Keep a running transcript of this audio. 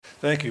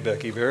Thank you,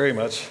 Becky, very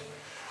much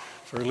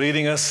for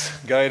leading us,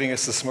 guiding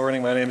us this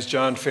morning. My name is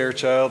John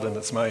Fairchild, and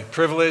it's my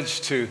privilege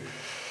to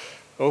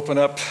open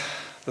up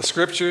the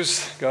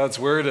Scriptures, God's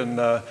Word,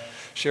 and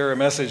share a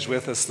message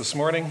with us this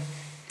morning.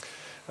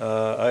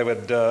 I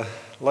would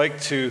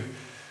like to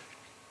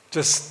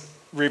just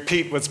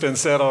repeat what's been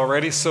said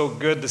already. So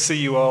good to see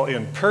you all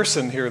in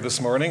person here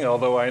this morning,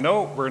 although I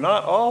know we're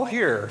not all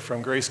here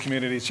from Grace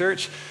Community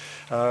Church.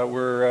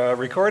 We're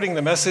recording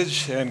the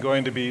message and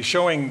going to be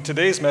showing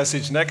today's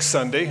message next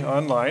Sunday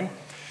online.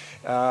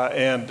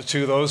 And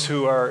to those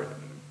who are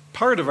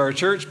part of our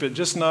church but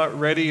just not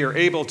ready or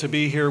able to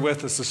be here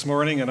with us this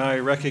morning, and I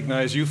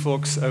recognize you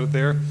folks out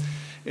there,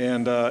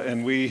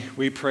 and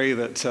we pray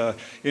that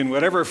in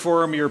whatever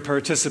form you're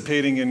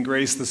participating in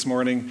Grace this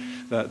morning,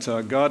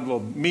 that God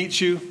will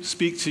meet you,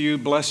 speak to you,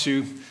 bless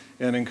you,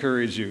 and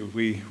encourage you.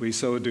 We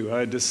so do.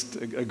 I just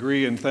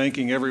agree in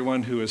thanking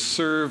everyone who has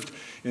served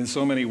in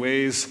so many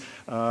ways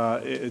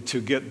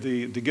to get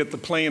the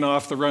plane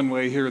off the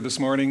runway here this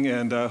morning,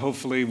 and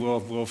hopefully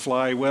we'll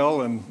fly well,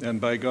 and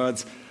by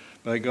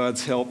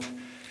God's help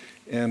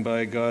and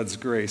by God's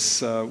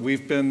grace.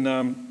 We've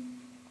been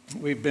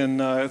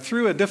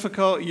through a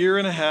difficult year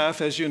and a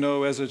half, as you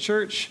know, as a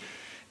church.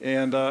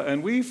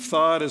 And we've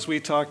thought, as we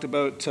talked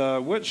about,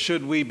 what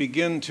should we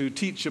begin to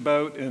teach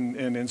about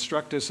and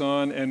instruct us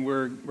on, and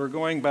we're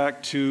going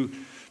back to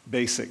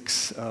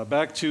basics,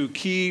 back to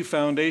key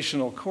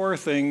foundational core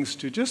things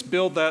to just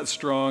build that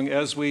strong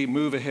as we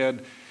move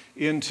ahead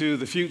into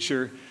the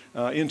future,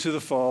 into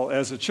the fall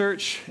as a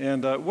church.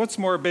 And what's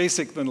more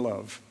basic than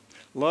love?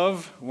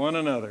 Love one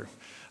another.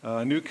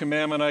 A new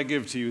commandment I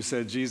give to you,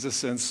 said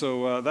Jesus. And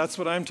so that's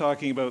what I'm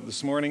talking about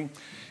this morning.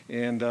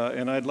 And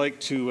I'd like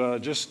to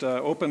just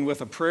open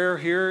with a prayer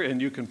here, and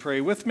you can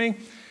pray with me.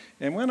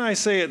 And when I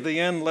say at the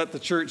end, let the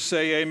church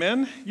say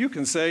amen, you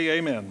can say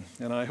amen,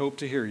 and I hope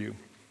to hear you.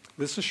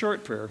 This is a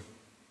short prayer.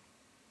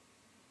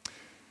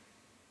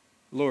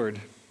 Lord,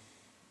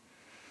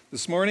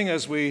 this morning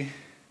as we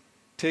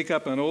take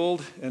up an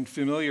old and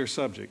familiar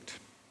subject,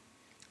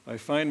 I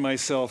find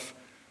myself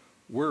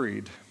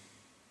worried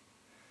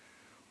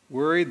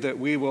that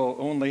we will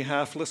only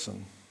half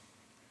listen,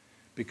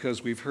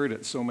 because we've heard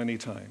it so many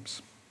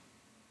times.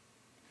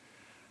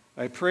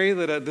 I pray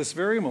that at this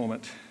very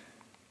moment,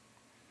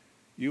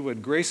 you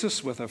would grace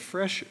us with a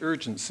fresh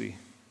urgency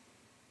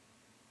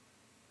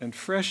and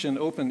fresh and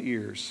open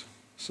ears,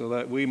 so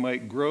that we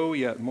might grow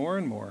yet more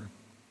and more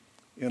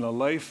in a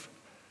life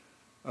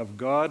of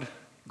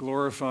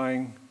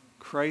God-glorifying,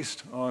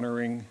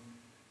 Christ-honoring,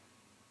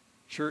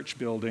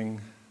 church-building,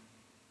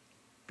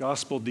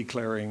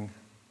 gospel-declaring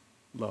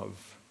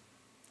love.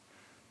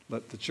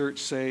 Let the church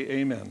say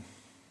amen.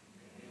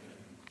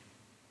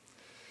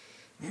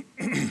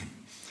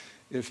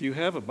 If you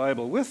have a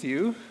Bible with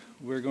you,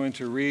 we're going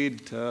to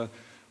read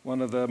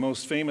one of the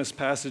most famous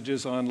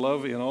passages on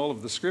love in all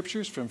of the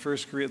Scriptures from 1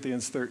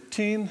 Corinthians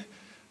 13.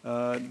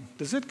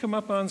 Does it come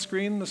up on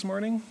screen this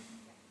morning?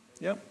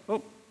 Yep.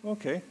 Oh,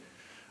 okay.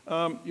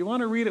 You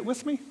want to read it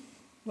with me?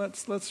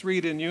 Let's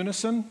read in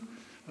unison.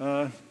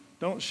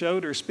 Don't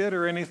shout or spit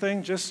or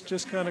anything.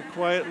 Just kind of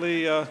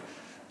quietly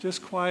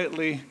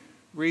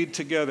read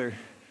together.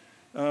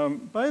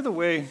 By the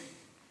way,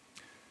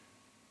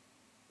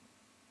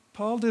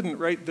 Paul didn't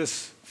write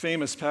this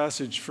famous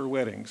passage for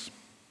weddings.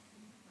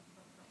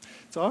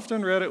 It's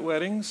often read at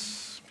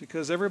weddings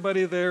because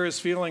everybody there is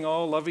feeling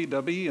all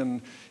lovey-dovey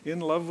and in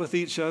love with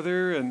each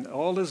other, and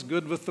all is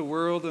good with the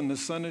world, and the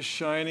sun is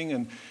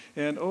shining,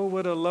 and oh,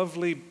 what a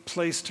lovely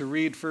place to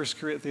read 1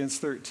 Corinthians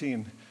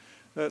 13.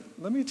 Let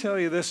me tell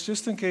you this,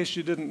 just in case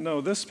you didn't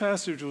know, this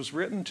passage was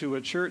written to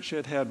a church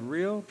that had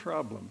real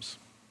problems.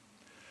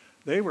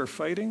 They were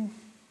fighting,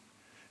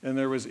 and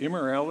there was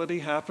immorality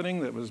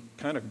happening that was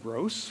kind of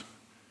gross.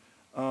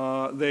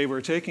 They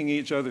were taking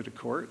each other to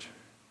court.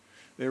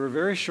 They were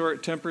very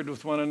short-tempered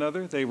with one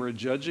another. They were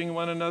judging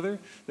one another.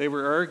 They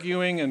were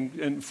arguing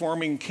and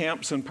forming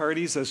camps and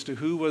parties as to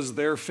who was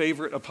their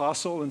favorite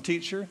apostle and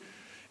teacher.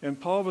 And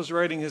Paul was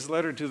writing his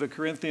letter to the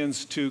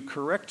Corinthians to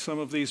correct some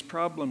of these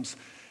problems.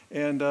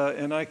 And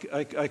I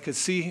could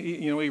see,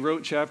 he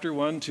wrote chapter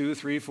 1, 2,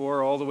 3,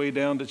 4, all the way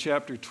down to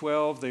chapter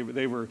 12.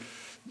 They were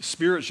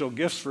spiritual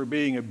gifts for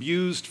being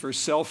abused for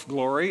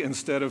self-glory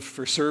instead of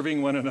for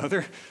serving one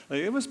another.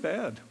 It was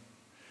bad.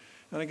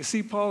 And I could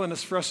see Paul in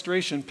his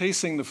frustration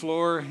pacing the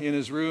floor in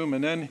his room,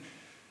 and then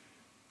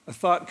a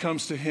thought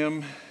comes to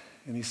him,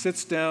 and he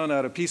sits down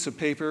at a piece of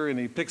paper, and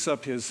he picks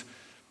up his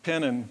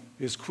pen and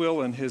his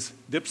quill and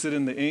dips it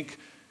in the ink,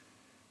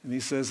 and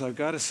he says, I've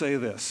got to say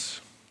this.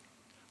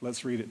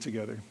 Let's read it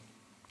together.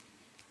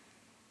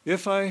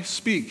 If I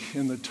speak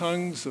in the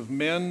tongues of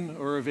men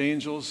or of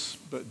angels,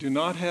 but do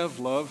not have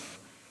love,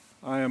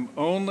 I am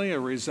only a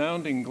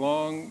resounding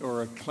gong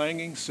or a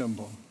clanging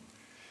cymbal.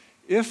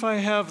 If I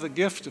have the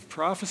gift of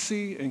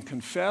prophecy and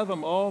can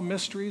fathom all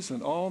mysteries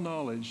and all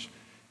knowledge,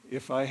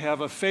 if I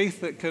have a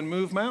faith that can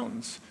move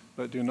mountains,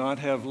 but do not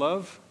have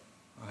love,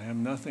 I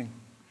am nothing.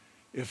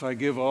 If I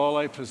give all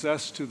I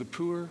possess to the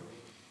poor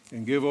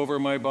and give over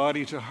my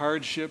body to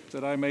hardship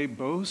that I may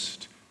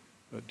boast,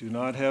 but do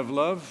not have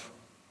love,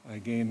 I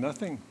gain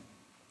nothing.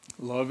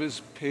 Love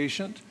is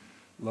patient,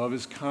 love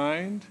is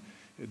kind,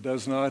 it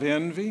does not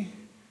envy,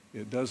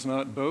 it does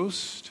not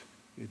boast,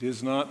 it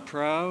is not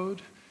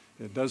proud,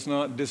 it does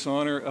not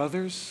dishonor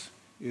others,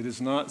 it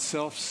is not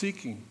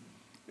self-seeking,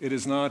 it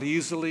is not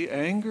easily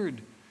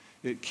angered,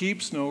 it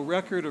keeps no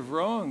record of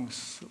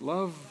wrongs.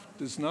 Love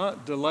does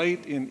not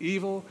delight in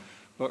evil,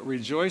 but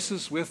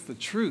rejoices with the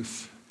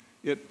truth.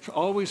 It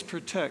always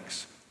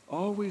protects,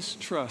 always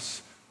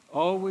trusts,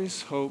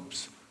 always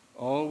hopes,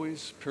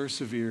 always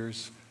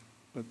perseveres.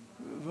 But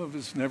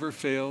love never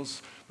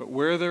fails. But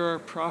where there are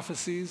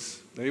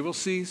prophecies, they will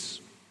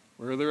cease.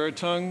 Where there are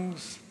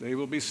tongues, they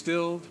will be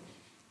stilled.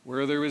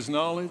 Where there is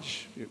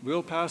knowledge, it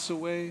will pass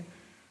away.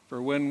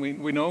 For when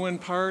we know in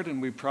part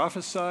and we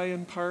prophesy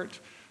in part,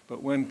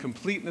 but when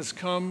completeness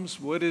comes,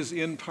 what is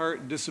in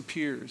part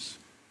disappears.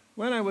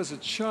 When I was a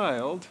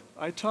child,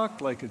 I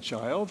talked like a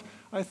child,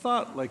 I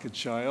thought like a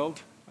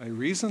child, I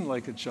reasoned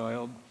like a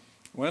child.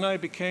 When I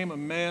became a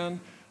man,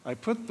 I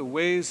put the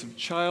ways of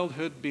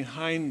childhood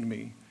behind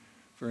me.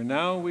 For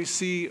now we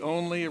see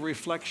only a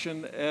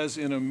reflection as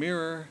in a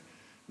mirror,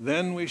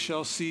 then we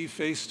shall see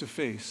face to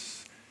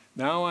face.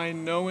 Now I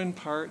know in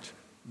part,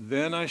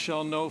 then I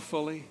shall know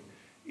fully,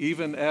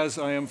 even as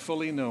I am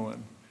fully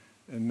known.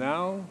 And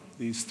now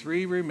these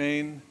three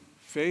remain,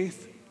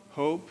 faith,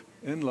 hope,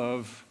 and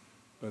love,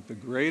 but the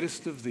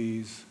greatest of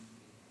these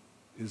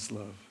is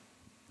love.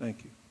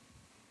 Thank you.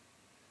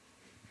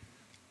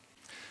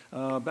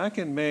 Back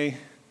in May,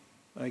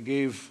 I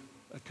gave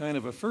a kind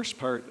of a first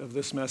part of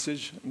this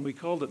message, and we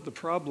called it The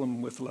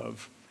Problem with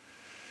Love.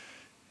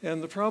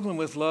 And the problem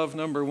with love,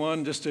 number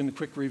one, just in a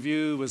quick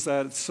review, was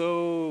that it's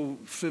so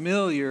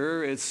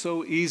familiar, it's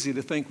so easy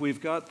to think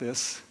we've got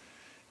this,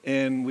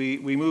 and we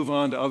move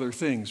on to other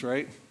things,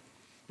 right?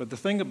 But the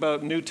thing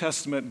about New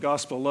Testament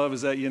gospel love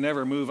is that you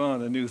never move on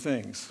to new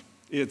things.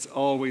 It's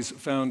always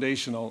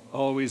foundational,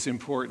 always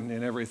important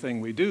in everything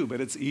we do,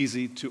 but it's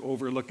easy to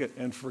overlook it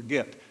and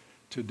forget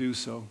to do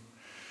so.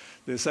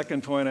 The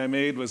second point I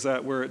made was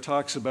that where it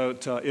talks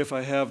about if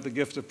I have the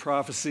gift of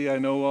prophecy, I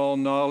know all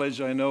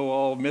knowledge, I know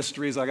all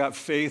mysteries, I got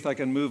faith, I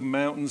can move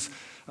mountains,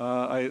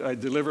 I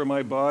deliver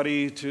my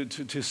body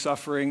to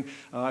suffering,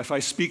 if I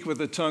speak with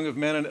the tongue of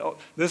men, and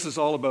this is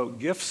all about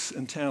gifts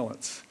and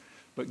talents.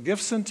 But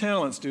gifts and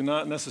talents do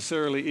not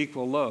necessarily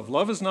equal love.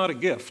 Love is not a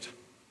gift.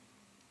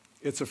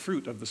 It's a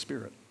fruit of the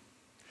Spirit.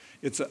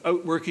 It's an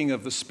outworking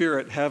of the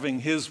Spirit having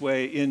His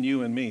way in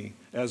you and me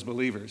as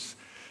believers.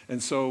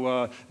 And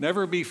so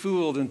never be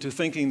fooled into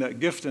thinking that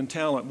gift and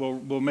talent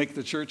will make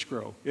the church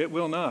grow. It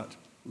will not.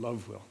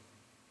 Love will.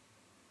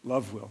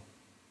 Love will.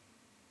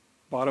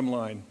 Bottom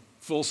line,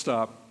 full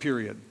stop,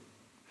 period.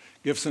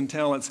 Gifts and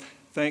talents,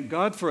 thank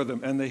God for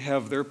them, and they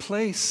have their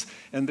place,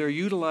 and they're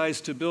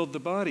utilized to build the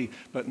body.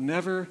 But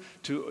never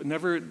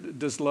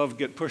does love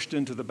get pushed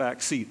into the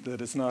back seat,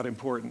 that it's not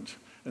important,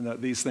 and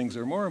that these things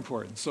are more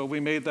important. So we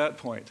made that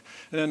point.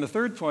 And then the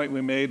third point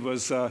we made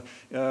was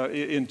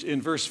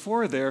in verse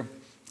 4 there,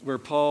 where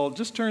Paul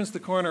just turns the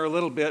corner a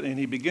little bit and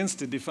he begins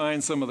to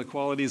define some of the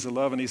qualities of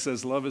love, and he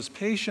says, love is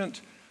patient,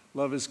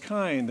 love is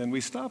kind, and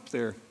we stop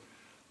there.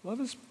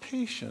 Love is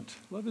patient,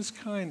 love is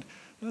kind.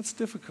 That's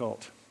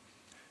difficult.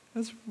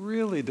 That's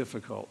really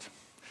difficult.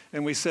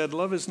 And we said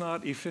love is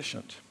not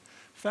efficient.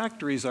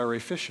 Factories are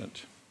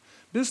efficient.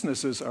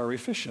 Businesses are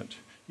efficient.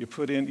 You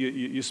put in,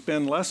 you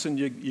spend less and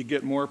you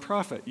get more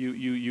profit.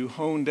 You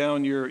hone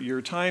down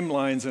your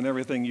timelines and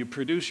everything. You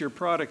produce your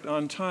product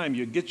on time.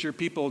 You get your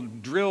people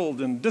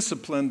drilled and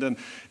disciplined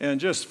and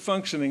just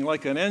functioning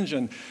like an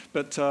engine.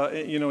 But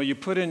you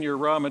put in your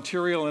raw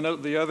material, and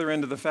out the other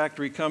end of the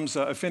factory comes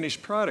a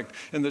finished product.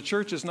 And the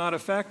church is not a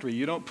factory.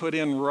 You don't put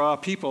in raw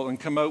people and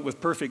come out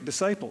with perfect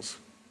disciples.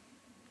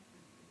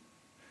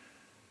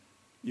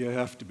 You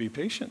have to be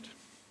patient.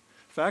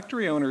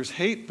 Factory owners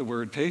hate the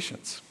word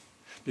patience,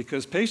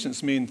 because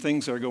patience means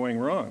things are going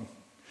wrong.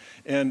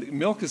 And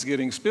milk is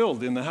getting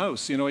spilled in the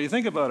house. You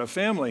think about a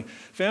family.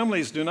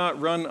 Families do not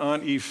run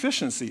on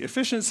efficiency.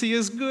 Efficiency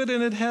is good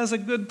and it has a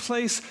good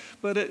place,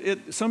 but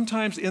it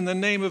sometimes in the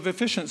name of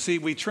efficiency,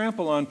 we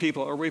trample on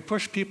people or we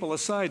push people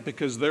aside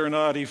because they're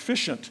not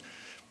efficient.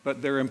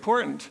 But they're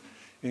important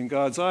in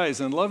God's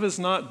eyes. And love is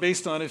not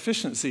based on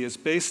efficiency. It's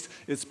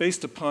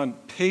based upon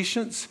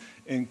patience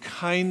and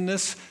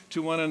kindness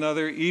to one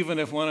another, even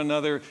if one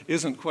another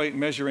isn't quite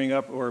measuring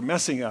up or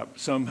messing up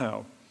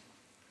somehow.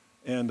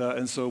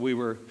 And so we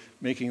were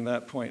making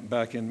that point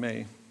back in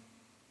May.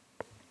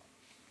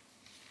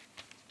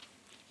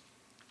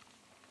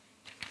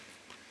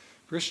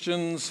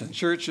 Christians and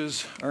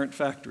churches aren't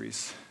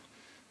factories.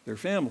 They're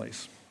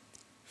families.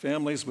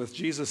 Families with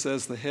Jesus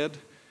as the head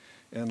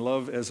and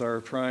love as our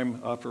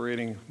prime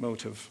operating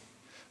motive.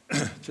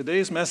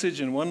 Today's message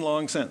in one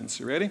long sentence.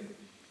 You ready?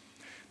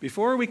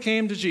 Before we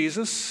came to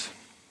Jesus,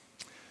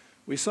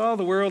 we saw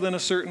the world in a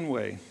certain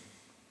way.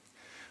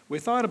 We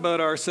thought about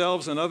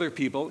ourselves and other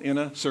people in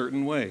a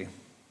certain way.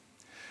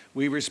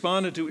 We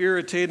responded to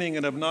irritating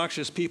and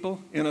obnoxious people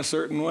in a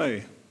certain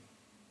way.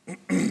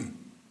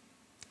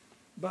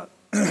 But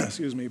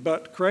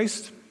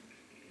Christ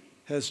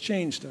has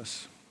changed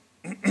us.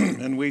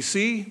 And we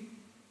see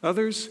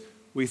others,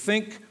 we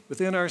think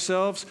within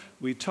ourselves,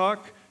 we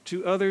talk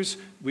to others,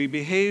 we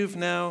behave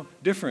now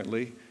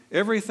differently.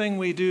 Everything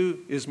we do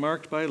is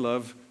marked by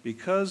love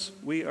because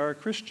we are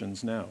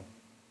Christians now.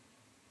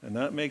 And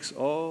that makes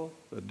all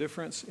the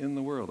difference in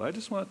the world. I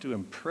just want to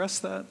impress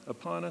that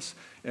upon us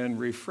and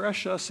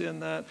refresh us in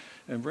that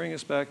and bring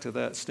us back to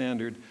that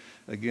standard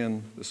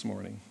again this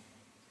morning.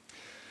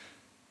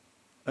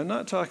 I'm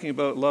not talking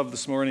about love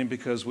this morning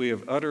because we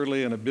have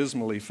utterly and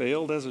abysmally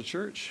failed as a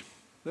church.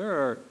 There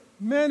are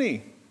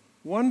many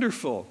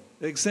wonderful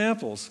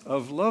examples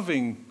of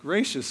loving,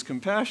 gracious,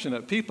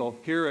 compassionate people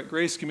here at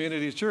Grace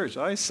Community Church.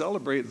 I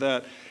celebrate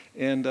that,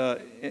 and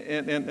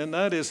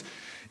that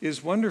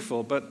is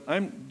wonderful, but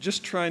I'm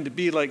just trying to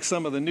be like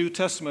some of the New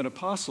Testament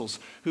apostles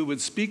who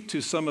would speak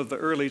to some of the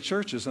early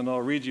churches, and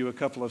I'll read you a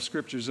couple of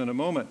scriptures in a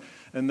moment,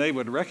 and they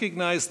would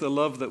recognize the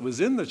love that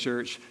was in the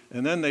church,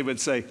 and then they would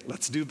say,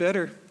 let's do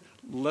better,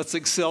 let's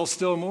excel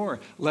still more,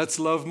 let's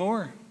love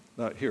more.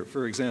 Here,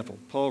 for example,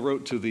 Paul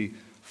wrote to the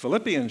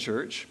Philippian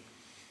church,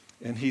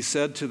 and he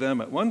said to them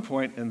at one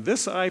point, and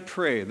this I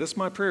pray, this is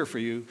my prayer for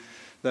you,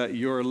 that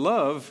your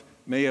love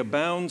may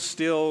abound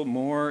still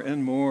more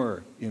and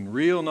more in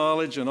real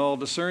knowledge and all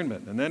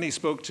discernment. And then he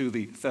spoke to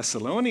the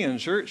Thessalonian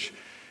church,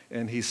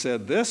 and he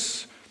said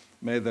this,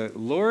 may the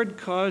Lord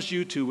cause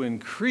you to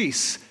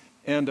increase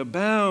and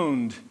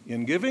abound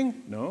in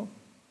giving? No,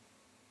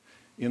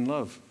 in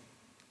love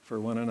for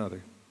one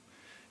another.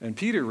 And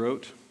Peter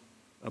wrote,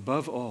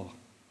 above all,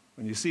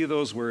 when you see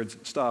those words,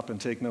 stop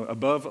and take note,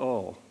 above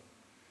all,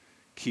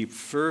 keep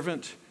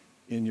fervent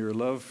in your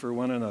love for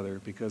one another,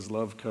 because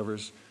love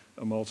covers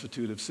a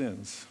multitude of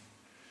sins.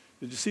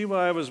 Did you see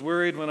why I was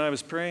worried when I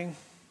was praying?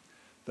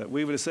 That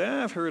we would say,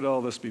 I've heard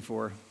all this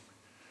before.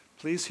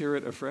 Please hear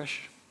it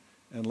afresh,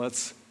 and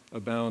let's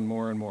abound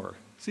more and more.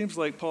 Seems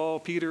like Paul,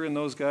 Peter, and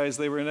those guys,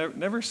 they were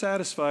never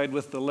satisfied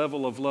with the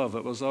level of love.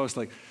 It was always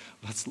like,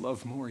 let's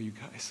love more, you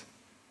guys.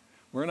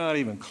 We're not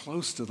even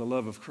close to the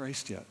love of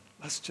Christ yet.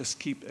 Let's just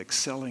keep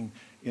excelling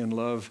in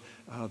love.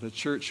 The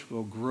church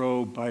will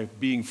grow by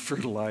being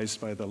fertilized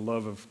by the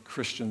love of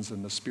Christians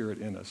and the Spirit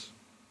in us.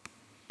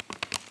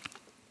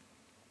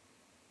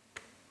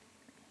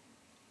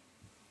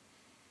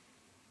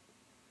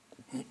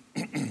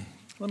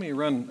 Let me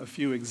run a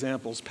few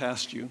examples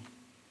past you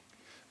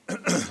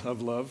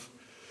of love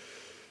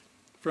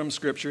from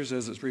scriptures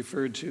as it's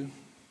referred to.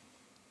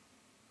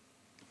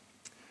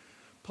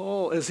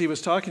 Paul, as he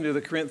was talking to the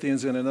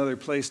Corinthians in another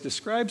place,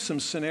 described some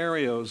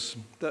scenarios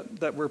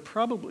that were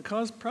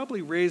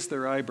probably raised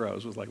their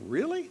eyebrows. It was like,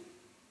 really?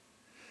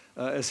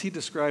 As he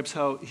describes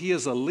how he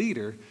as a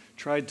leader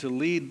tried to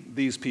lead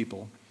these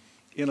people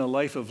in a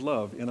life of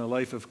love, in a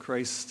life of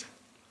Christ's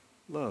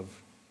love.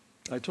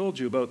 I told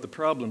you about the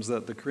problems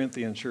that the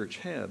Corinthian church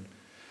had.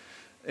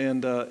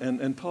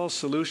 And Paul's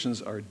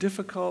solutions are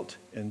difficult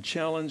and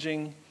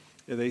challenging.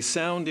 They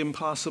sound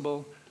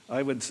impossible.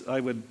 I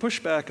would push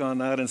back on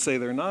that and say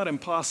they're not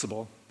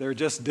impossible, they're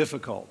just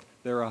difficult.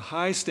 They're a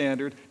high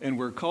standard, and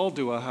we're called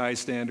to a high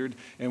standard,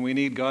 and we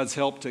need God's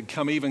help to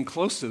come even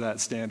close to that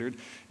standard.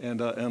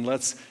 And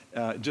let's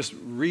just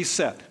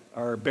reset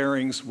our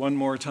bearings one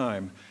more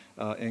time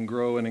and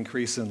grow and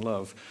increase in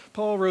love.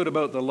 Paul wrote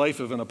about the life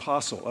of an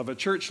apostle, of a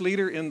church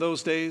leader in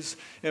those days.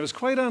 It was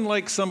quite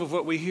unlike some of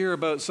what we hear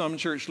about some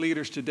church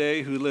leaders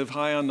today who live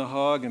high on the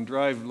hog and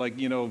drive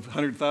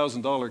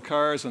 $100,000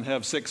 cars and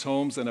have 6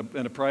 homes and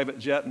a private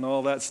jet and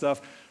all that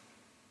stuff.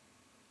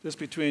 Just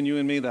between you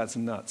and me, that's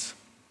nuts.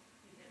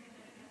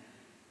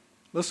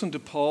 Listen to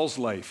Paul's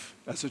life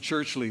as a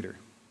church leader.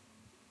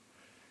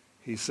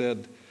 He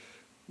said,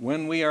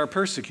 when we are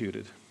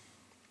persecuted,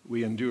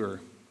 we endure.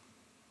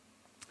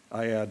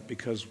 I add,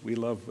 because we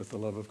love with the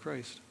love of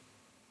Christ.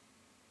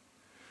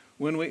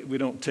 When we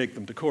don't take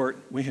them to court,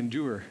 we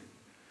endure.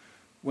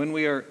 When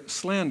we are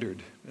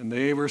slandered, and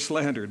they were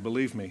slandered,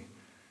 believe me,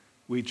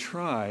 we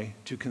try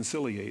to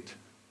conciliate.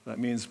 That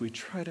means we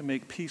try to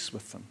make peace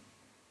with them.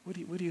 What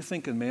are you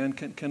thinking, man?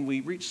 Can we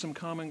reach some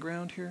common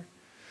ground here?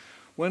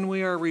 When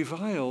we are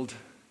reviled,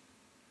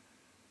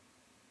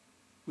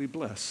 we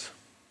bless.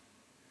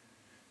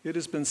 It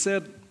has been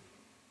said,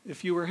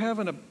 if you were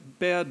having a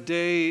bad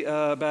day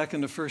back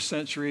in the first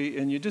century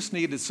and you just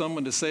needed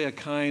someone to say a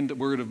kind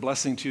word of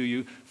blessing to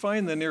you,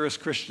 find the nearest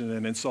Christian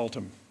and insult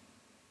him.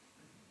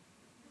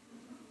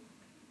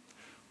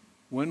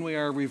 When we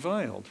are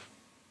reviled,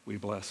 we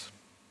bless.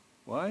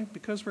 Why?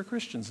 Because we're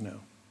Christians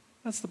now.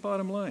 That's the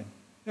bottom line.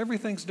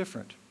 Everything's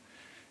different.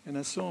 And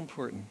that's so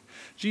important.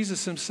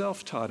 Jesus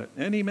himself taught it,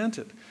 and he meant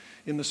it.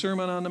 In the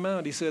Sermon on the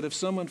Mount, he said, if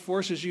someone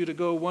forces you to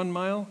go 1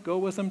 mile, go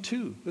with them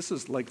 2. This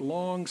is like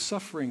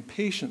long-suffering,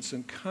 patience,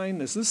 and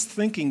kindness. This is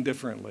thinking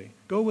differently.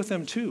 Go with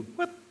them 2.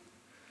 What?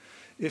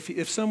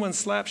 If someone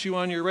slaps you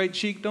on your right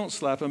cheek, don't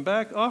slap him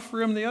back.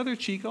 Offer him the other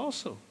cheek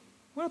also.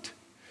 What?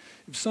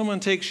 If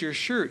someone takes your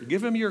shirt,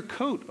 give him your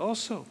coat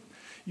also.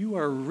 You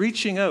are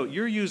reaching out.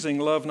 You're using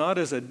love not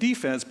as a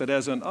defense, but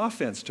as an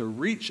offense to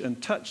reach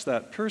and touch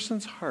that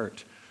person's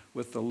heart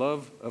with the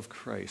love of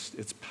Christ.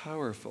 It's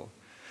powerful.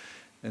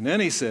 And then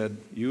he said,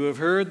 you have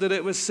heard that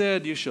it was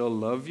said, you shall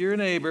love your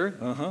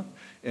neighbor,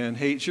 and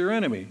hate your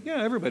enemy.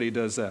 Yeah, everybody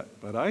does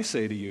that. But I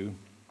say to you,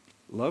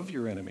 love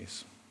your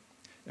enemies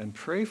and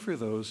pray for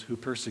those who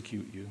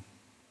persecute you.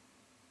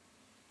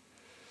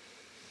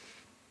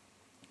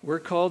 We're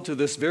called to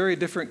this very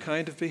different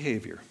kind of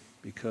behavior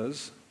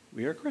because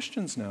we are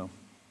Christians now.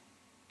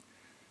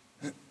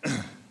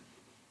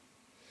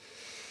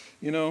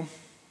 You know,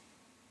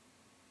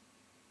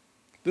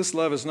 this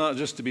love is not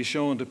just to be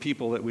shown to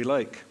people that we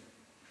like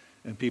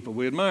and people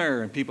we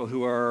admire and people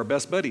who are our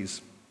best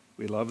buddies.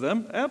 We love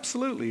them?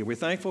 Absolutely. Are we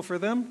thankful for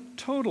them?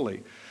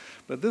 Totally.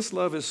 But this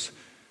love is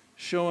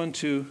shown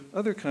to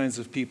other kinds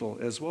of people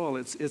as well.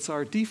 It's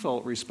our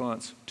default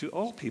response to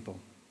all people.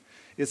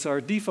 It's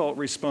our default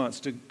response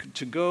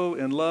to go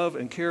and love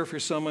and care for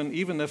someone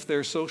even if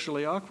they're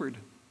socially awkward,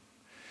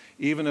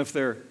 even if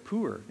they're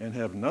poor and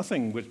have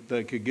nothing which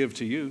they could give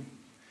to you.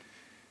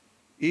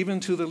 Even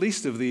to the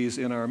least of these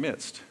in our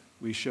midst,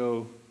 we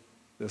show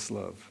this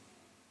love.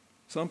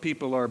 Some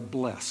people are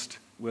blessed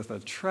with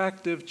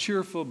attractive,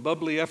 cheerful,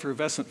 bubbly,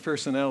 effervescent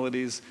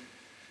personalities.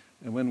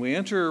 And when we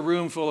enter a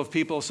room full of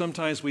people,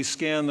 sometimes we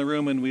scan the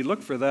room and we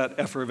look for that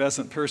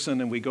effervescent person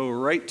and we go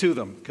right to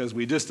them because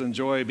we just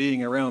enjoy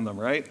being around them,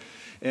 right?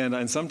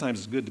 And sometimes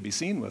it's good to be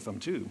seen with them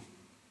too.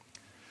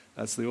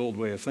 That's the old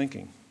way of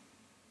thinking.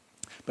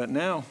 But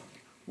now,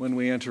 when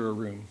we enter a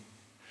room,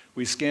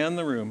 we scan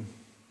the room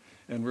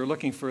and we're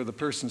looking for the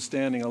person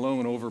standing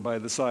alone over by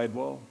the side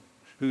wall,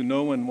 who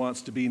no one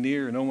wants to be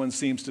near, no one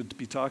seems to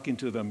be talking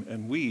to them,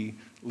 and we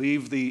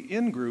leave the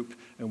in-group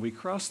and we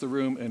cross the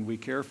room and we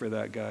care for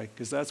that guy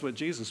because that's what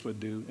Jesus would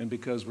do and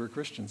because we're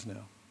Christians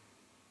now.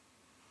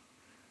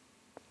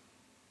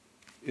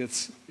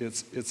 It's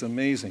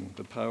amazing,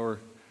 the power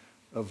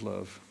of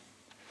love.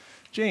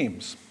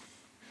 James,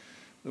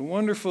 the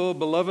wonderful,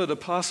 beloved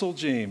apostle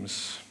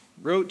James,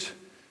 wrote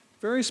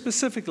very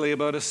specifically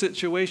about a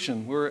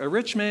situation where a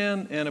rich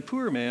man and a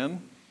poor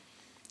man,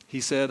 he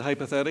said,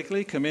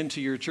 hypothetically, come into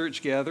your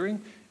church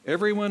gathering.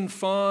 Everyone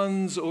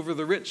fawns over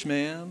the rich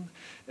man,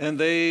 and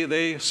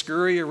they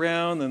scurry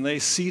around, and they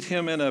seat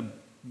him in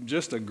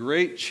just a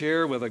great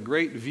chair with a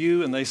great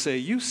view, and they say,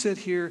 you sit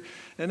here.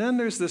 And then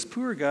there's this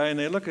poor guy, and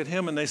they look at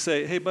him, and they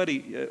say, hey,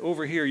 buddy,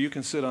 over here, you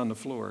can sit on the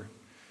floor.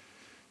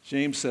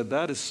 James said,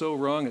 that is so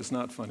wrong, it's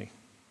not funny.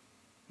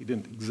 He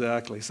didn't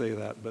exactly say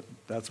that, but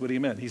that's what he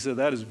meant. He said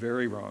that is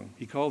very wrong.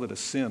 He called it a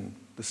sin,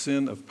 the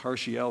sin of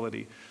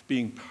partiality,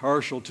 being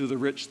partial to the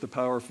rich, the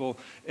powerful,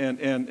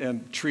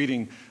 and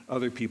treating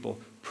other people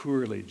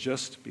poorly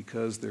just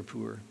because they're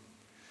poor.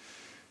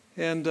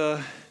 And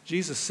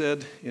Jesus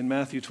said in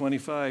Matthew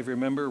 25,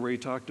 remember, where he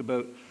talked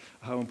about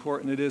how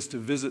important it is to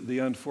visit the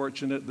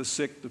unfortunate, the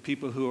sick, the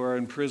people who are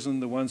in prison,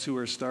 the ones who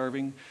are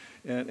starving.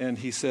 And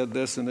he said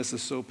this, and this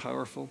is so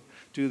powerful.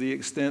 To the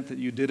extent that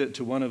you did it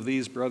to one of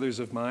these brothers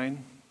of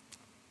mine,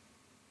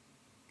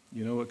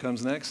 you know what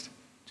comes next?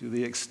 To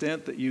the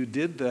extent that you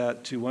did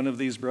that to one of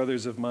these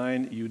brothers of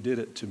mine, you did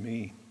it to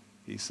me,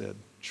 he said.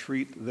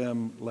 Treat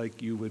them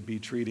like you would be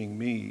treating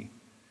me.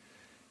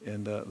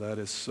 And that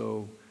is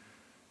so,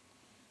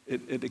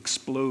 it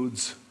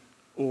explodes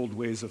old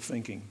ways of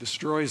thinking,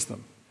 destroys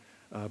them.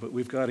 But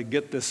we've got to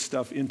get this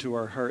stuff into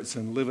our hearts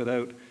and live it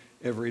out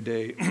every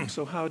day.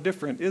 So how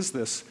different is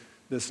this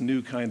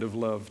new kind of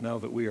love now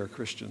that we are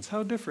Christians?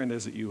 How different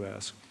is it, you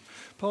ask?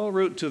 Paul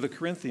wrote to the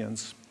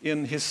Corinthians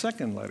in his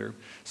second letter,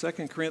 2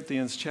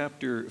 Corinthians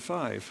chapter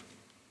 5,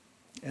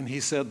 and he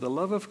said, the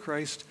love of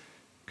Christ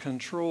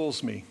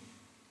controls me.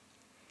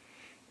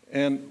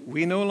 And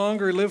we no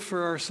longer live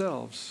for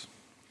ourselves,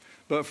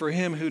 but for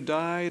him who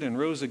died and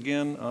rose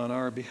again on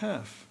our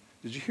behalf.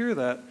 Did you hear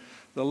that?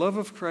 The love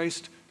of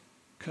Christ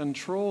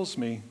controls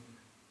me.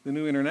 The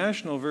New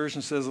International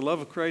Version says the love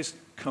of Christ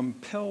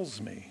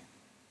compels me.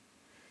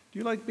 Do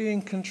you like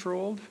being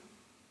controlled?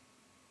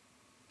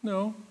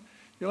 No.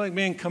 You like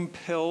being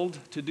compelled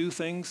to do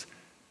things?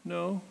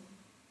 No.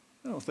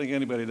 I don't think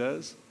anybody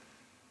does.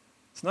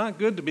 It's not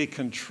good to be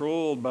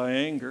controlled by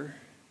anger.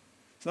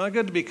 It's not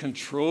good to be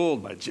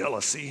controlled by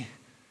jealousy.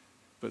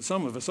 But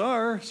some of us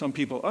are. Some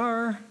people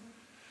are.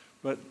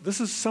 But this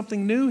is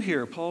something new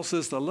here. Paul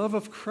says, the love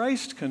of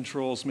Christ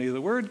controls me.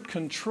 The word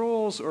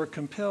controls or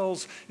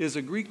compels is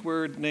a Greek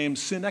word named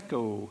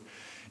syneko.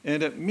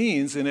 And it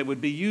means, and it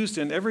would be used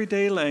in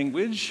everyday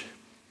language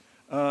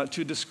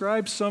to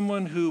describe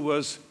someone who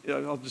was,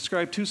 I'll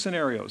describe two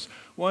scenarios.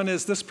 One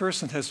is this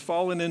person has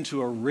fallen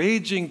into a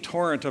raging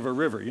torrent of a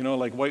river, you know,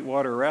 like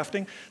whitewater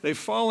rafting. They've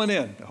fallen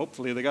in.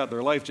 Hopefully they got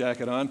their life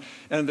jacket on,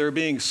 and they're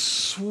being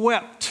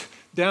swept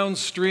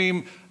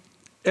downstream.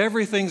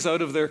 Everything's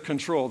out of their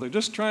control. They're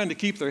just trying to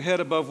keep their head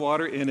above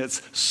water, and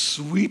it's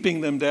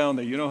sweeping them down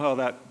there. You know how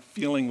that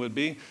feeling would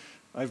be?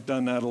 I've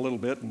done that a little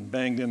bit and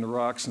banged into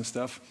rocks and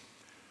stuff.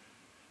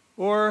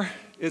 Or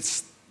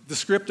it's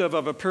descriptive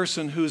of a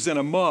person who's in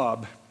a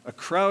mob, a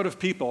crowd of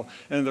people,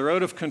 and they're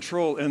out of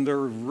control, and they're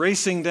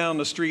racing down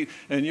the street,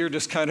 and you're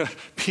just kind of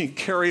being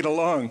carried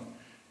along.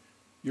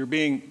 You're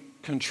being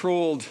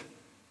controlled,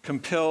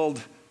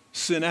 compelled,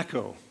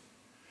 syneko.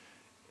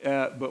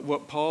 But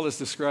what Paul is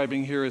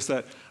describing here is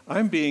that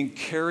I'm being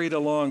carried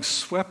along,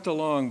 swept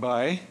along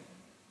by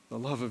the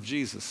love of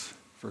Jesus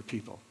for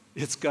people.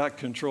 It's got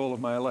control of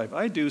my life.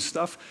 I do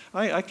stuff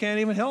I can't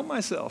even help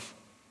myself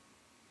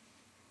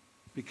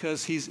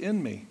because he's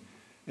in me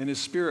and his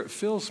Spirit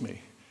fills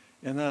me.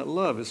 And that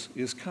love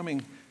is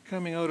coming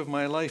out of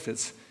my life.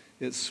 It's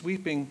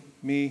sweeping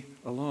me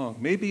along.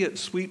 Maybe it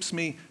sweeps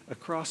me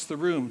across the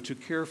room to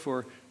care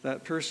for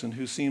that person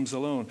who seems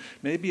alone.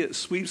 Maybe it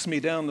sweeps me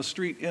down the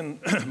street in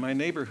my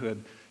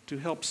neighborhood to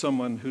help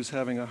someone who's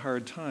having a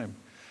hard time.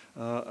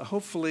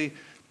 Hopefully,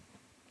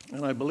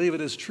 and I believe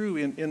it is true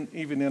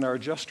even in our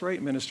Just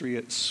Right ministry,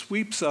 it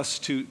sweeps us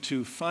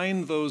to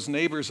find those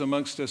neighbors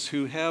amongst us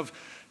who have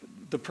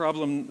the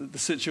problem, the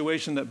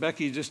situation that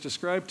Becky just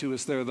described to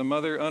us there, the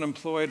mother,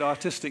 unemployed,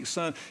 autistic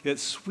son. It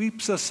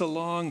sweeps us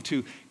along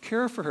to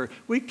care for her.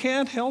 We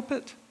can't help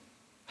it.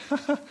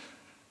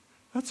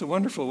 That's a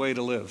wonderful way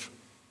to live.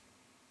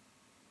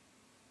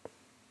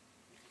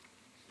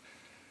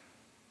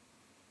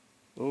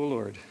 Oh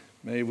Lord,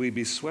 may we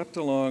be swept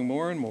along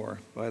more and more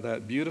by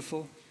that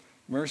beautiful,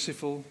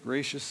 merciful,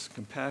 gracious,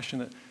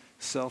 compassionate,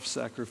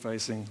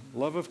 self-sacrificing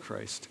love of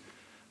Christ.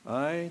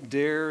 I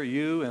dare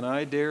you and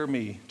I dare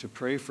me to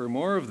pray for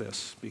more of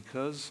this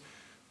because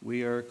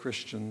we are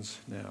Christians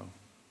now.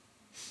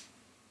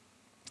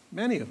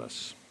 Many of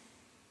us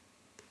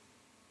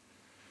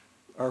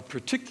are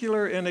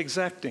particular and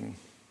exacting.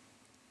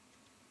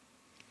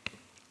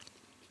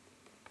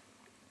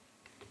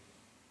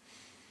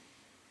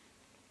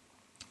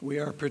 We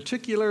are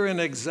particular and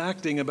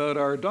exacting about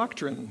our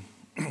doctrine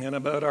and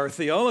about our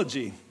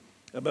theology,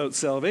 about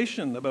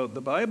salvation, about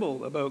the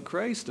Bible, about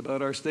Christ,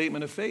 about our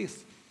statement of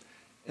faith.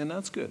 And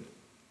that's good.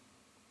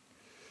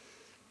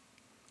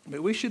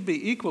 But we should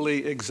be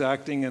equally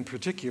exacting and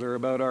particular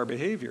about our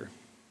behavior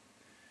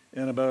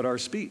and about our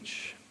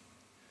speech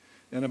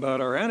and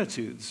about our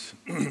attitudes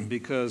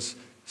because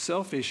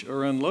selfish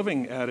or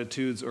unloving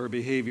attitudes or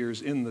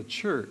behaviors in the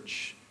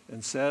church,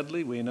 and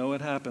sadly we know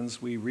it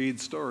happens, we read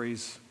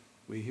stories,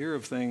 we hear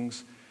of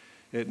things,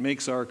 it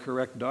makes our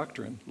correct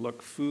doctrine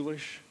look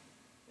foolish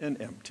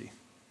and empty.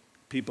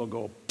 People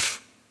go,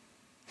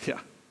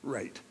 yeah,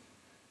 right.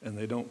 And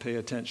they don't pay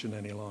attention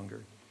any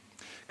longer.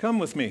 Come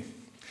with me,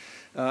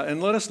 and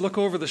let us look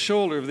over the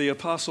shoulder of the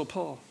Apostle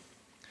Paul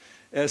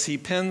as he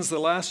pens the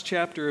last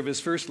chapter of his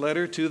first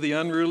letter to the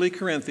unruly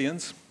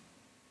Corinthians.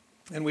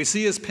 And we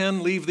see his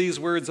pen leave these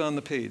words on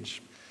the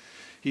page.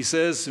 He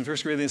says in 1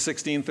 Corinthians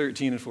 16,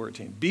 13, and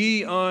 14,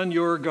 "Be on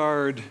your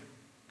guard,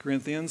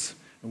 Corinthians."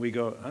 And we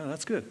go, oh,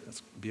 that's good.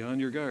 That's be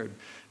on your guard.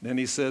 And then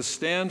he says,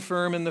 "Stand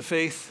firm in the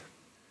faith."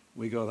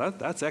 We go,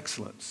 that's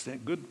excellent.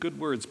 Good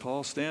words,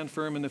 Paul. Stand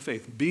firm in the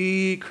faith.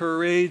 "Be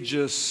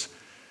courageous,"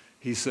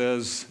 he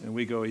says. And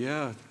we go,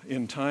 yeah,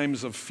 in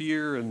times of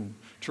fear and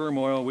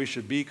turmoil, we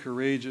should be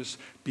courageous.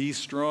 "Be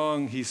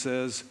strong," he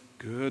says.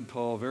 Good,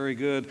 Paul, very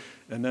good.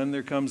 And then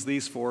there comes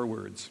these 4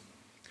 words.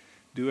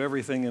 "Do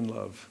everything in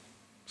love."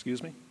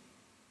 Excuse me?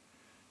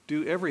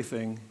 Do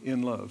everything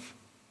in love.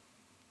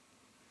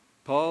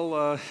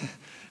 Paul,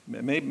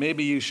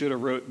 maybe you should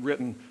have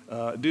written,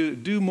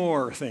 do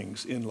more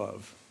things in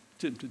love.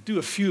 To do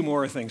a few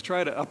more things.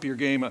 Try to up your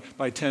game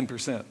by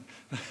 10%.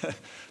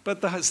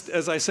 But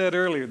as I said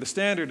earlier, the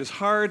standard is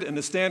hard and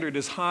the standard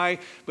is high,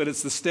 but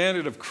it's the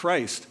standard of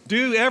Christ.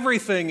 Do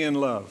everything in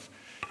love.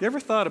 You ever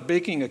thought of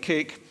baking a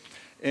cake?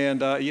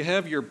 And you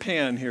have your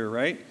pan here,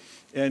 right?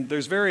 And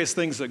there's various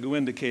things that go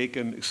into cake,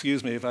 and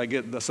excuse me if I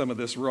get some of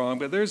this wrong,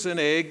 but there's an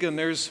egg, and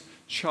there's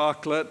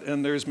chocolate,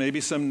 and there's maybe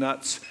some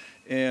nuts,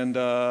 and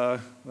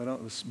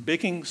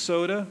baking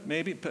soda,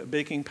 maybe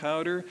baking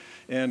powder,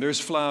 and there's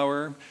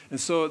flour.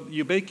 And so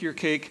you bake your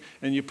cake,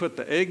 and you put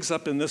the eggs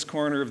up in this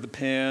corner of the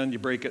pan, you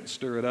break it and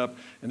stir it up,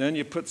 and then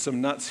you put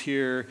some nuts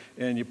here,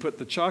 and you put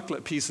the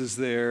chocolate pieces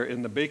there,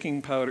 and the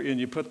baking powder, and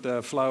you put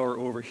the flour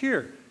over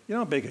here. You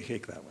don't bake a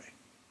cake that way.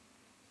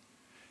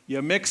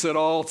 You mix it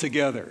all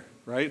together,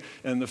 right?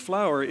 And the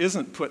flour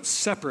isn't put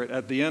separate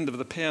at the end of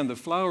the pan. The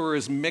flour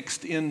is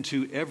mixed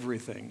into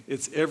everything.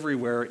 It's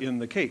everywhere in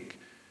the cake.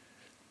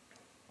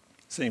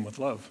 Same with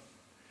love.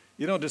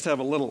 You don't just have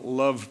a little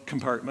love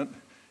compartment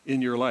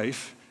in your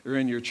life or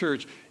in your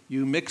church.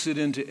 You mix it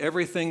into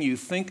everything you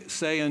think,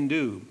 say, and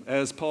do.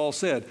 As Paul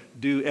said,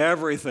 do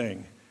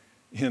everything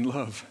in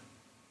love.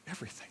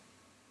 Everything.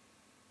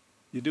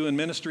 You doing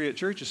ministry at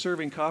church, you're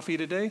serving coffee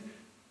today,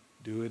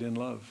 do it in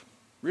love.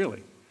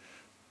 Really.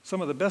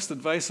 Some of the best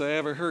advice I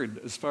ever heard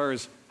as far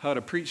as how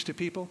to preach to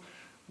people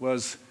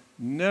was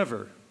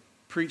never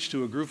preach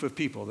to a group of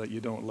people that you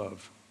don't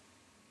love.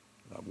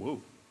 I thought,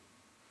 whoa.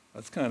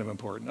 That's kind of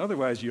important.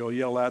 Otherwise, you'll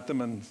yell at them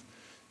and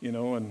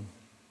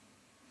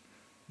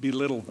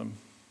belittle them.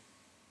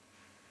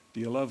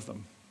 Do you love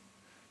them?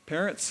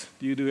 Parents,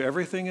 do you do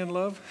everything in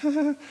love?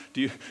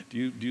 do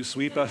you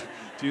sweep up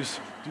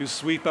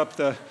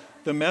the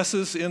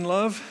messes in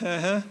love?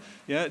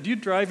 Yeah. Do you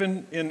drive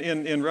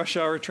in rush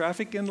hour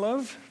traffic in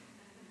love?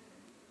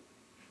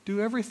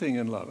 Do everything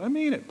in love. I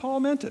mean it.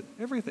 Paul meant it.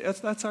 Everything.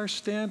 That's our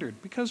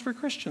standard because we're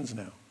Christians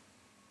now.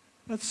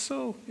 That's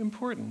so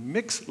important.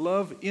 Mix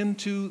love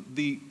into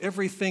the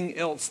everything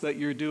else that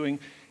you're doing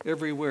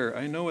everywhere.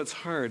 I know it's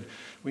hard.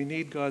 We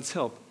need God's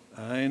help.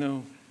 I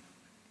know.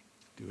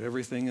 Do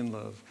everything in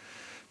love.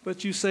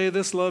 But you say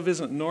this love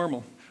isn't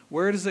normal.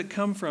 Where does it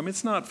come from?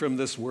 It's not from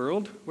this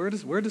world. Where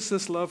does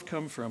this love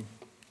come from?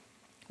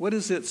 What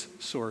is its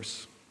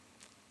source?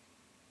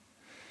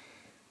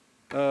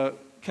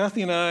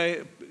 Kathy and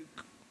I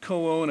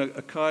co-own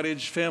a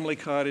cottage, family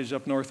cottage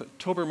up north at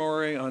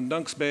Tobermory on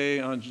Dunks Bay,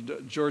 on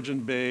Georgian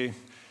Bay.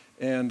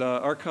 And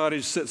our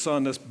cottage sits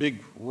on this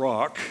big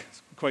rock.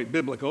 It's quite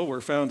biblical.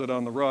 We're founded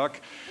on the rock.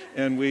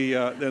 And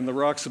then the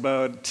rock's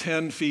about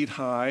 10 feet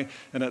high.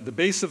 And at the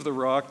base of the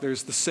rock,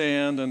 there's the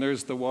sand and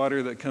there's the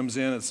water that comes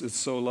in. It's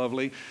so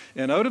lovely.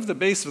 And out of the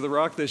base of the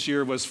rock this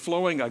year was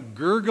flowing a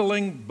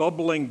gurgling,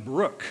 bubbling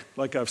brook,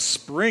 like a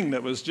spring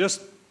that was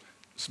just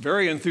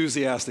very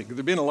enthusiastic.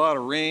 There'd been a lot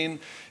of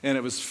rain, and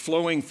it was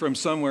flowing from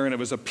somewhere, and it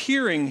was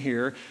appearing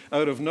here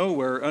out of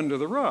nowhere under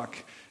the rock.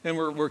 And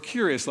we're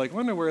curious, like,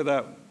 wonder where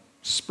that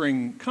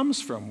spring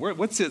comes from.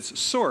 What's its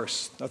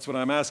source? That's what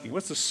I'm asking.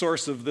 What's the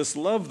source of this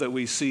love that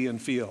we see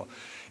and feel?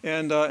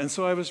 And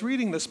so I was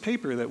reading this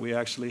paper that we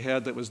actually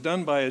had that was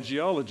done by a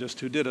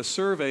geologist who did a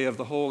survey of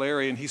the whole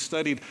area, and he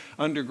studied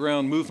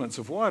underground movements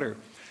of water,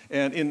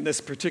 and in this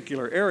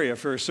particular area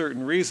for a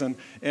certain reason.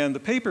 And the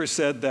paper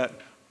said that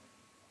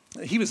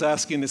he was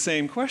asking the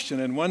same question,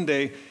 and one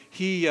day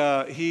he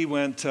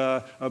went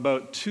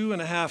about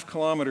 2.5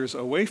 kilometers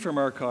away from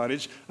our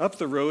cottage, up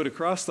the road,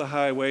 across the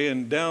highway,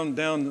 and down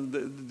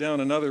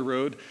another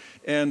road,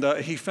 and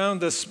he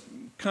found this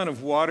kind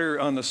of water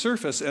on the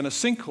surface and a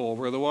sinkhole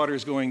where the water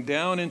is going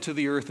down into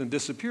the earth and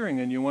disappearing,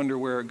 and you wonder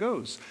where it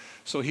goes.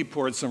 So he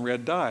poured some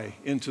red dye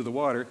into the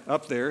water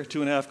up there,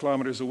 2.5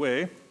 kilometers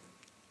away.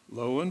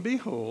 Lo and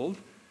behold,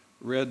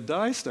 red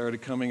dye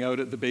started coming out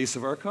at the base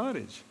of our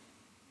cottage.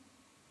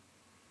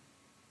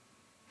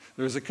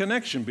 There's a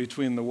connection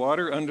between the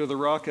water under the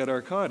rock at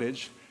our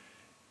cottage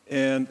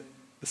and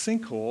the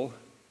sinkhole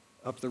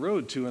up the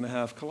road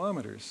 2.5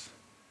 kilometers.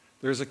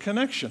 There's a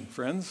connection,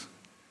 friends,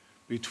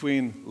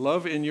 between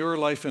love in your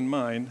life and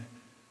mine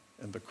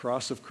and the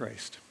cross of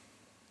Christ.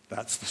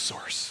 That's the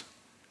source,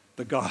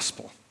 the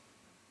gospel.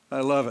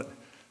 I love it.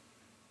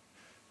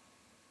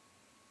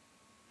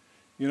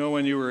 You know,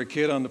 when you were a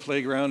kid on the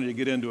playground and you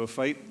get into a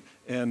fight,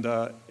 and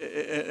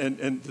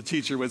the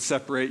teacher would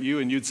separate you,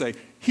 and you'd say,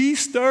 "He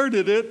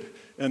started it,"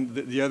 and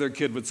the other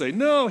kid would say,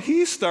 "No,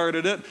 he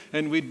started it,"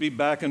 and we'd be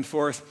back and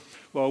forth.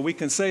 Well, we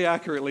can say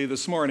accurately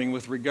this morning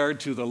with regard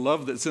to the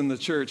love that's in the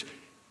church,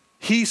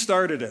 he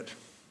started it.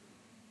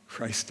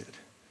 Christ did.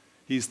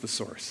 He's the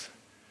source.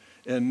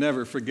 And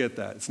never forget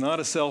that. It's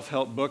not a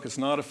self-help book. It's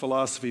not a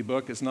philosophy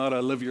book. It's not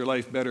a live your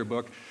life better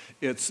book.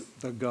 It's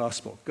the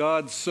gospel.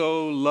 God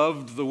so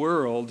loved the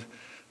world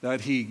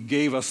that he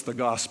gave us the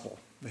gospel,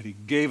 that he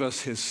gave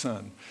us his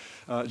son.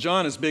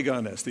 John is big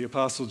on this, the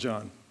Apostle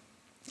John.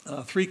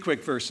 3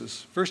 quick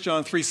verses. 1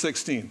 John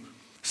 3:16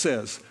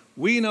 says,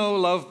 "We know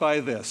love by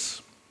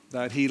this,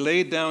 that he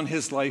laid down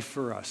his life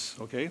for us."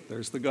 Okay,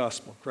 there's the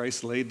gospel.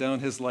 Christ laid down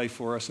his life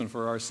for us and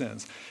for our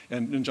sins.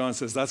 And John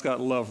says that's got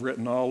love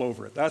written all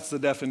over it. That's the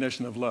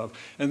definition of love.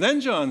 And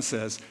then John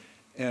says,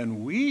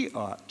 and we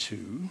ought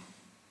to,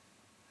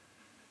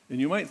 and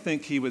you might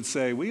think he would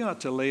say, we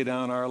ought to lay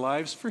down our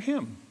lives for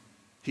him.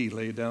 He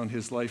laid down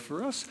his life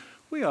for us.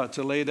 We ought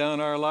to lay down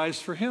our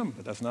lives for him.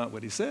 But that's not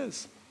what he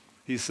says.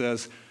 He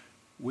says,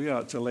 we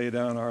ought to lay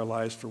down our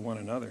lives for one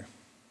another.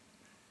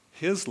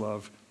 His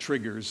love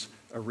triggers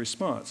a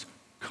response.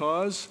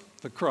 Cause,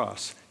 the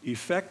cross.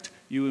 Effect,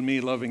 you and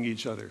me loving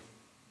each other.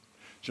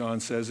 John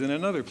says in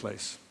another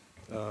place,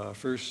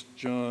 1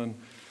 John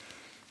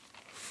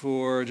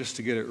 4, just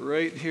to get it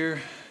right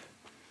here.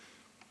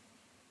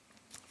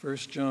 1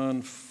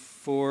 John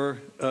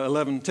 4,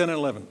 10 and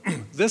 11.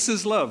 This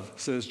is love,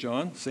 says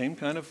John, same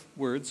kind of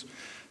words.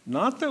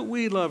 Not that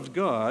we loved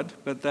God,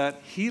 but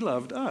that he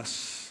loved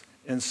us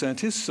and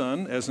sent his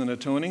son as an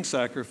atoning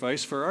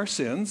sacrifice for our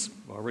sins.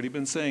 We've already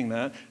been saying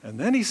that. And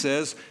then he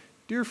says,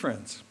 dear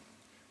friends,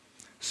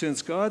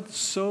 since God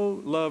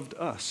so loved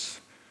us,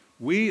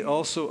 we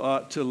also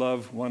ought to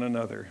love one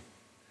another.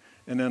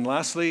 And then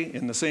lastly,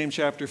 in the same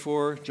chapter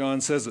 4,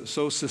 John says it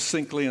so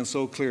succinctly and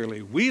so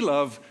clearly. We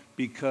love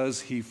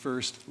because he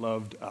first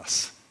loved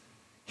us.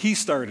 He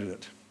started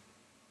it.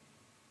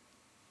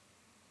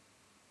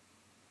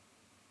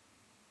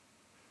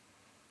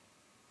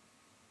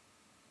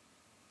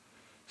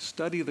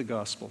 Study the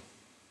gospel.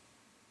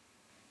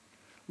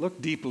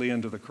 Look deeply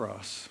into the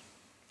cross.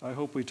 I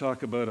hope we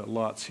talk about it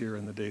lots here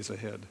in the days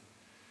ahead,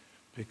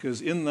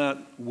 because in that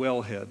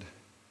wellhead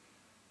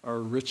are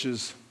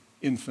riches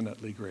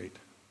infinitely great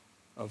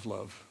of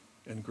love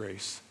and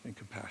grace and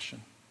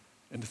compassion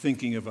and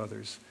thinking of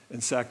others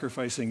and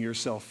sacrificing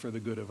yourself for the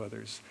good of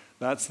others.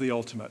 That's the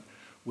ultimate.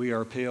 We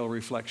are pale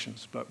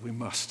reflections, but we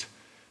must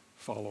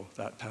follow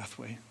that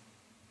pathway.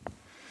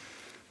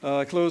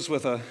 I close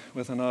with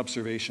an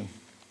observation.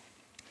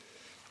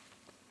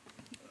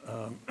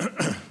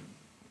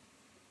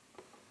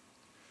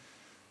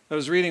 I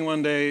was reading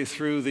one day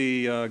through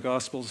the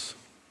Gospels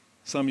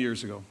some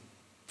years ago,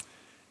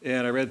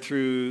 and I read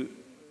through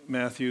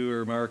Matthew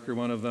or Mark or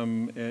one of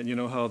them, and you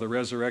know how the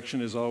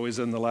resurrection is always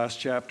in the last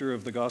chapter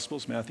of the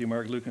Gospels, Matthew,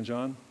 Mark, Luke, and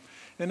John?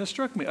 And it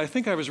struck me, I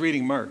think I was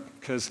reading Mark,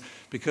 because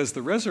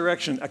the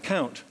resurrection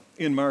account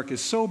in Mark is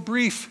so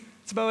brief.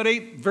 It's about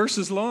 8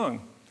 verses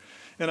long.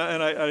 And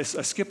I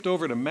skipped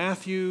over to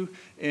Matthew,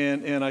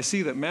 and I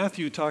see that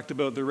Matthew talked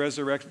about the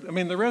resurrection. I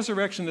mean, the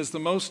resurrection is the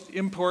most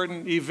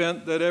important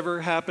event that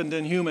ever happened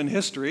in human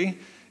history.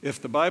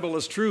 If the Bible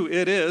is true,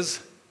 it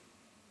is.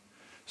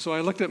 So I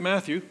looked at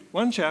Matthew,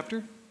 one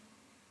chapter,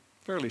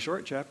 fairly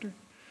short chapter.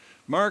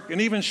 Mark, an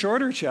even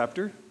shorter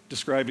chapter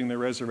describing the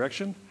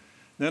resurrection.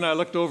 Then I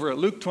looked over at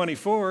Luke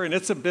 24, and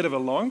it's a bit of a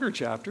longer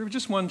chapter,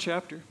 just one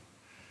chapter.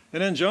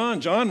 And then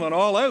John went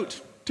all out,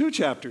 2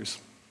 chapters.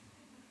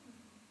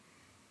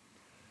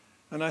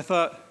 And I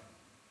thought,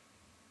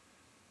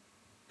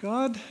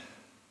 God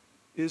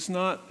is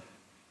not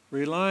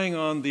relying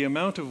on the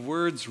amount of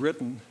words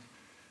written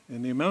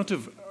and the amount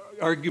of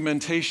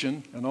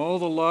argumentation and all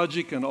the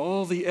logic and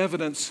all the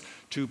evidence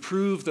to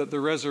prove that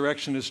the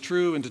resurrection is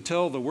true and to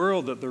tell the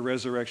world that the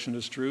resurrection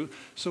is true.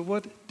 So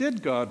what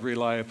did God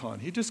rely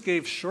upon? He just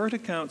gave short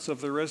accounts of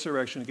the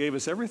resurrection. He gave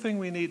us everything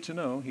we need to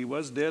know. He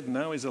was dead and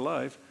now he's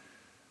alive.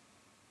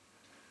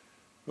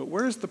 But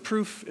where's the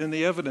proof and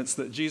the evidence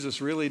that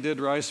Jesus really did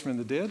rise from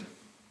the dead?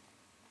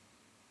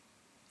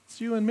 It's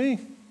you and me.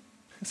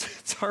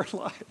 It's our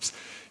lives.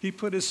 He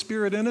put his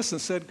Spirit in us and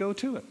said, go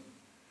to it.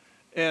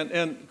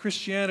 And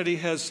Christianity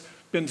has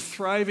been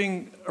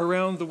thriving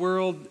around the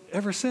world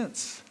ever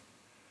since.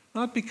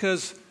 Not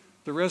because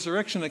the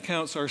resurrection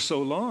accounts are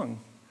so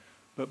long,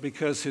 but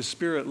because his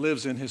Spirit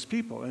lives in his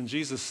people. And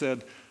Jesus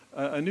said,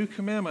 a new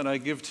commandment I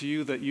give to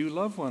you, that you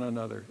love one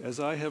another. As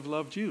I have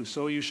loved you,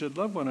 so you should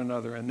love one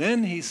another. And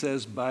then he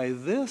says, by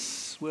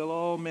this will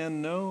all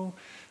men know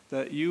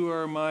that you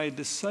are my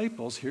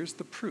disciples. Here's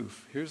the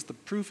proof. The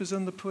proof is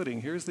in the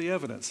pudding. Here's the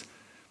evidence.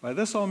 By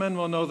this all men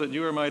will know that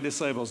you are my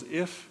disciples,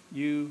 if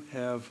you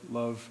have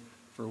love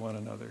for one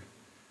another.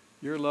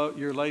 Your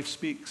life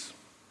speaks.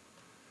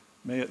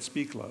 May it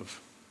speak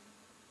love.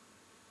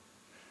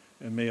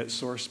 And may its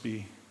source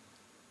be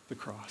the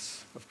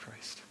cross of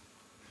Christ.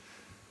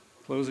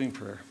 Closing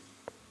prayer.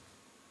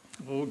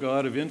 O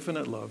God of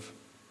infinite love,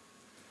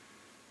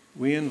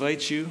 we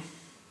invite you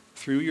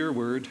through your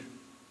word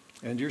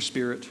and your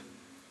Spirit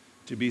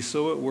to be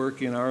so at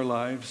work in our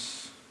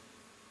lives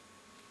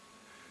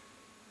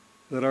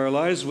that our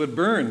lives would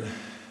burn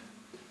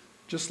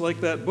just like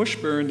that bush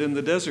burned in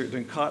the desert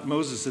and caught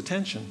Moses'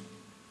 attention.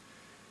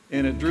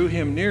 And it drew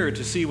him near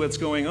to see what's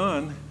going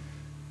on.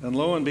 And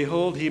lo and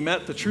behold, he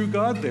met the true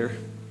God there.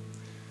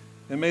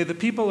 And may the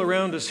people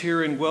around us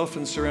here in Guelph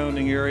and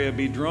surrounding area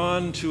be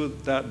drawn to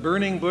that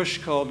burning bush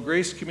called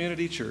Grace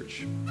Community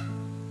Church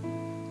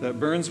that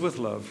burns with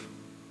love.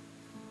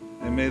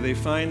 And may they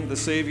find the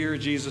Savior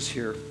Jesus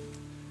here.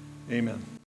 Amen.